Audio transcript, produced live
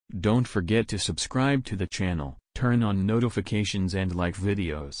Don't forget to subscribe to the channel, turn on notifications and like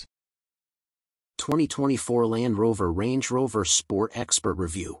videos. 2024 Land Rover Range Rover Sport Expert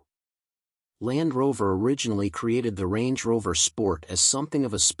Review. Land Rover originally created the Range Rover Sport as something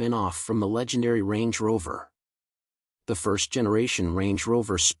of a spin-off from the legendary Range Rover. The first-generation Range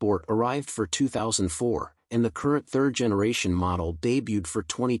Rover Sport arrived for 2004, and the current third-generation model debuted for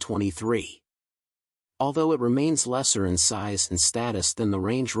 2023. Although it remains lesser in size and status than the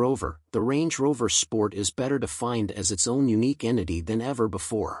Range Rover Sport is better defined as its own unique entity than ever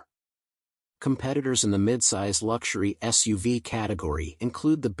before. Competitors in the midsize luxury SUV category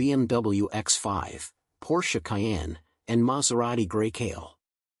include the BMW X5, Porsche Cayenne, and Maserati Grayscale.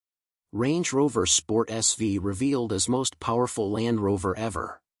 Range Rover Sport SV revealed as most powerful Land Rover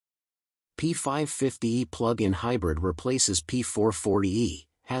ever. P550e plug-in hybrid replaces P440e,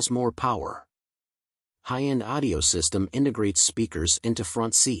 has more power. High-end audio system integrates speakers into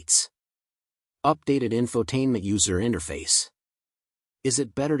front seats. Updated infotainment user interface. Is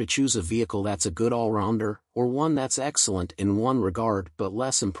it better to choose a vehicle that's a good all-rounder, or one that's excellent in one regard but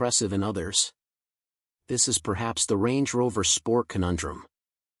less impressive in others? This is perhaps the Range Rover Sport conundrum.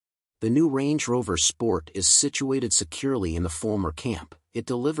 The new Range Rover Sport is situated securely in the former camp. It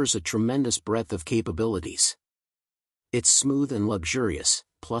delivers a tremendous breadth of capabilities. It's smooth and luxurious,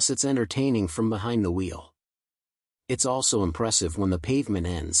 plus it's entertaining from behind the wheel. It's also impressive when the pavement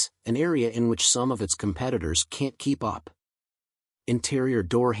ends, an area in which some of its competitors can't keep up. Interior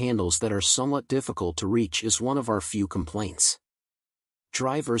door handles that are somewhat difficult to reach is one of our few complaints.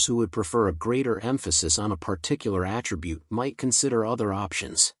 Drivers who would prefer a greater emphasis on a particular attribute might consider other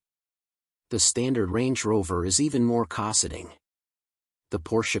options. The standard Range Rover is even more cosseting. The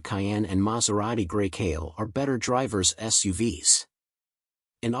Porsche Cayenne and Maserati Grayscale are better drivers' SUVs.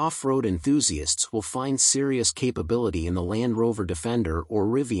 And off-road enthusiasts will find serious capability in the Land Rover Defender or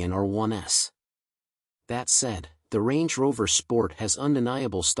Rivian R1S. That said, the Range Rover Sport has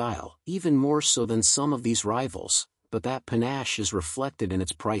undeniable style, even more so than some of these rivals, but that panache is reflected in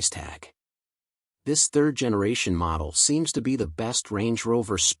its price tag. This third-generation model seems to be the best Range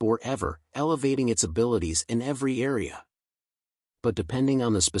Rover Sport ever, elevating its abilities in every area. But depending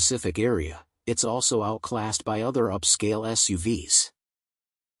on the specific area, it's also outclassed by other upscale SUVs.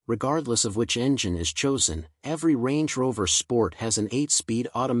 Regardless of which engine is chosen, every Range Rover Sport has an 8-speed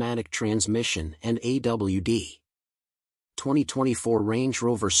automatic transmission and AWD. 2024 Range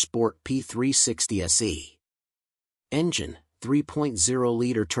Rover Sport P360 SE. Engine,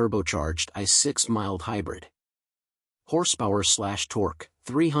 3.0-liter turbocharged i6 mild hybrid. Horsepower/torque,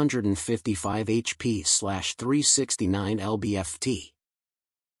 355 HP/369 lb-ft.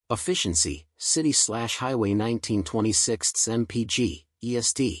 Efficiency, city/highway 1926 mpg,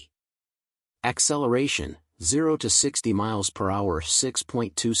 EST. Acceleration, 0 to 60 miles per hour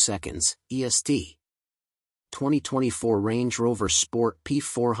 6.2 seconds, EST. 2024 Range Rover Sport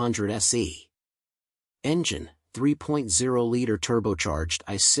P400 SE. Engine, 3.0-liter turbocharged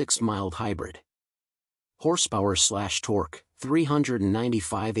i6 mild hybrid. Horsepower/torque,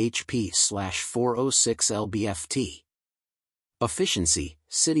 395 HP/406 lb-ft. Efficiency,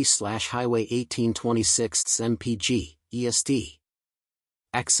 city/highway 1826 mpg, EST.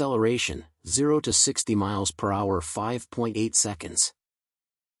 Acceleration, 0 to 60 miles per hour 5.8 seconds.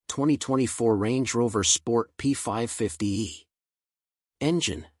 2024 Range Rover Sport P550e.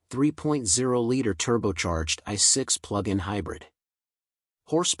 Engine, 3.0-liter turbocharged i6 plug-in hybrid.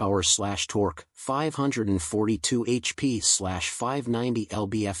 Horsepower/torque, 542 HP/590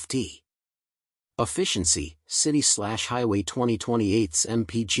 lb-ft. Efficiency, city/highway 2028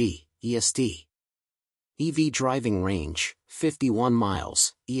 mpg, EST. EV driving range, 51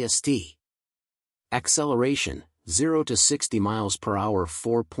 miles, EST. Acceleration, 0 to 60 miles per hour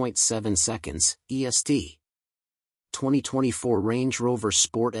 4.7 seconds, EST. 2024 Range Rover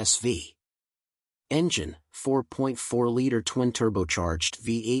Sport SV. Engine, 4.4-liter twin-turbocharged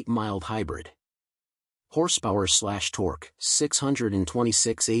V8 mild hybrid. Horsepower/torque,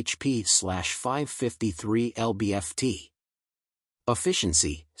 626 HP/553 lb-ft.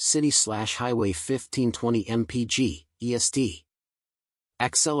 Efficiency, city/highway 1520 mpg, EST.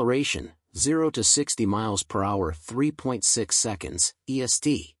 Acceleration, 0 to 60 miles per hour 3.6 seconds,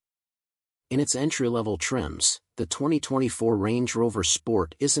 EST. In its entry-level trims, the 2024 Range Rover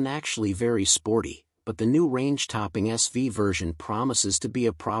Sport isn't actually very sporty, but the new range-topping SV version promises to be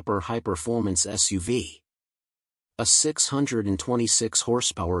a proper high-performance SUV. A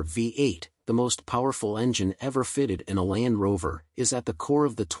 626-horsepower V8, the most powerful engine ever fitted in a Land Rover, is at the core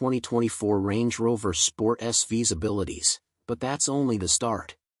of the 2024 Range Rover Sport SV's abilities, but that's only the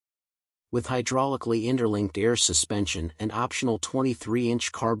start. With hydraulically interlinked air suspension and optional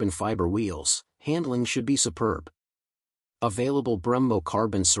 23-inch carbon fiber wheels, handling should be superb. Available Brembo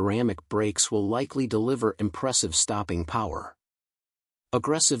carbon ceramic brakes will likely deliver impressive stopping power.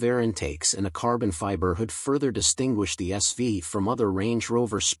 Aggressive air intakes and a carbon fiber hood further distinguish the SV from other Range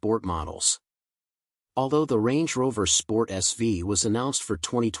Rover Sport models. Although the Range Rover Sport SV was announced for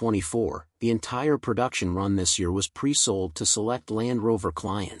 2024, the entire production run this year was pre-sold to select Land Rover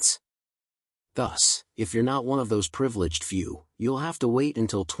clients. Thus, if you're not one of those privileged few, you'll have to wait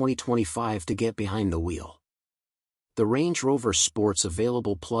until 2025 to get behind the wheel. The Range Rover Sport's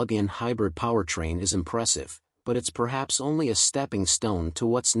available plug-in hybrid powertrain is impressive, but it's perhaps only a stepping stone to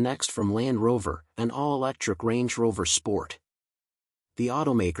what's next from Land Rover, an all-electric Range Rover Sport. The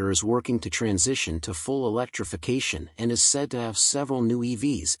automaker is working to transition to full electrification and is said to have several new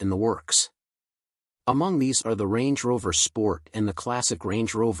EVs in the works. Among these are the Range Rover Sport and the classic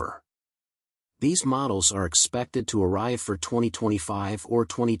Range Rover. These models are expected to arrive for 2025 or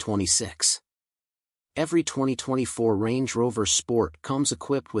 2026. Every 2024 Range Rover Sport comes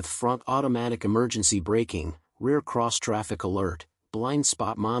equipped with front automatic emergency braking, rear cross-traffic alert, blind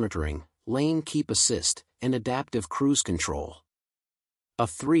spot monitoring, lane keep assist, and adaptive cruise control. A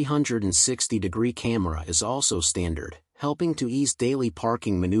 360-degree camera is also standard, helping to ease daily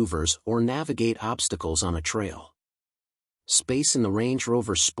parking maneuvers or navigate obstacles on a trail. Space in the Range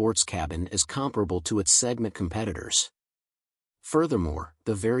Rover Sport's cabin is comparable to its segment competitors. Furthermore,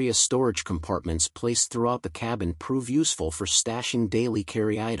 the various storage compartments placed throughout the cabin prove useful for stashing daily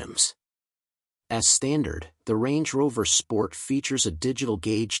carry items. As standard, the Range Rover Sport features a digital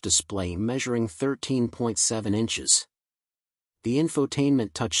gauge display measuring 13.7 inches. The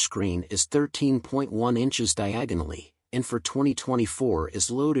infotainment touchscreen is 13.1 inches diagonally, and for 2024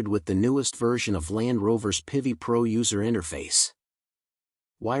 is loaded with the newest version of Land Rover's Pivi Pro user interface.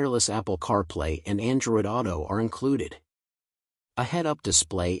 Wireless Apple CarPlay and Android Auto are included. A head-up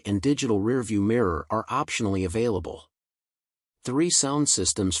display and digital rearview mirror are optionally available. 3 sound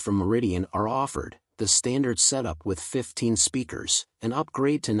systems from Meridian are offered, the standard setup with 15 speakers, an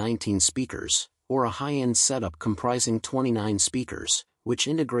upgrade to 19 speakers, or a high-end setup comprising 29 speakers, which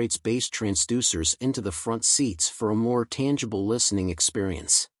integrates bass transducers into the front seats for a more tangible listening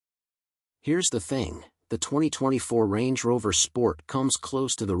experience. Here's the thing, the 2024 Range Rover Sport comes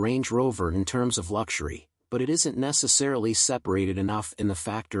close to the Range Rover in terms of luxury, but it isn't necessarily separated enough in the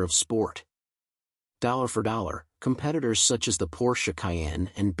factor of sport. Dollar for dollar, competitors such as the Porsche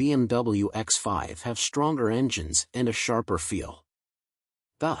Cayenne and BMW X5 have stronger engines and a sharper feel.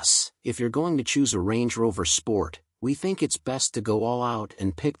 Thus, if you're going to choose a Range Rover Sport, we think it's best to go all out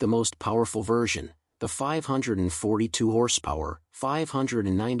and pick the most powerful version, the 542 horsepower,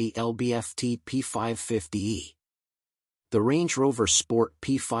 590 lb-ft P550e. The Range Rover Sport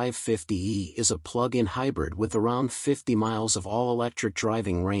P550e is a plug-in hybrid with around 50 miles of all-electric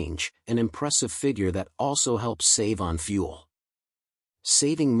driving range, an impressive figure that also helps save on fuel.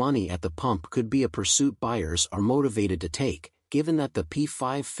 Saving money at the pump could be a pursuit buyers are motivated to take, given that the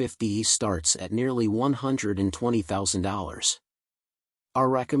P550e starts at nearly $120,000. Our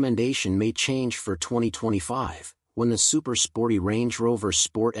recommendation may change for 2025, when the super sporty Range Rover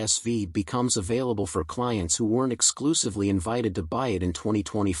Sport SV becomes available for clients who weren't exclusively invited to buy it in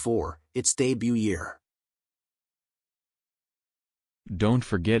 2024, its debut year. Don't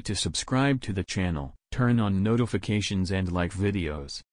forget to subscribe to the channel, turn on notifications and like videos.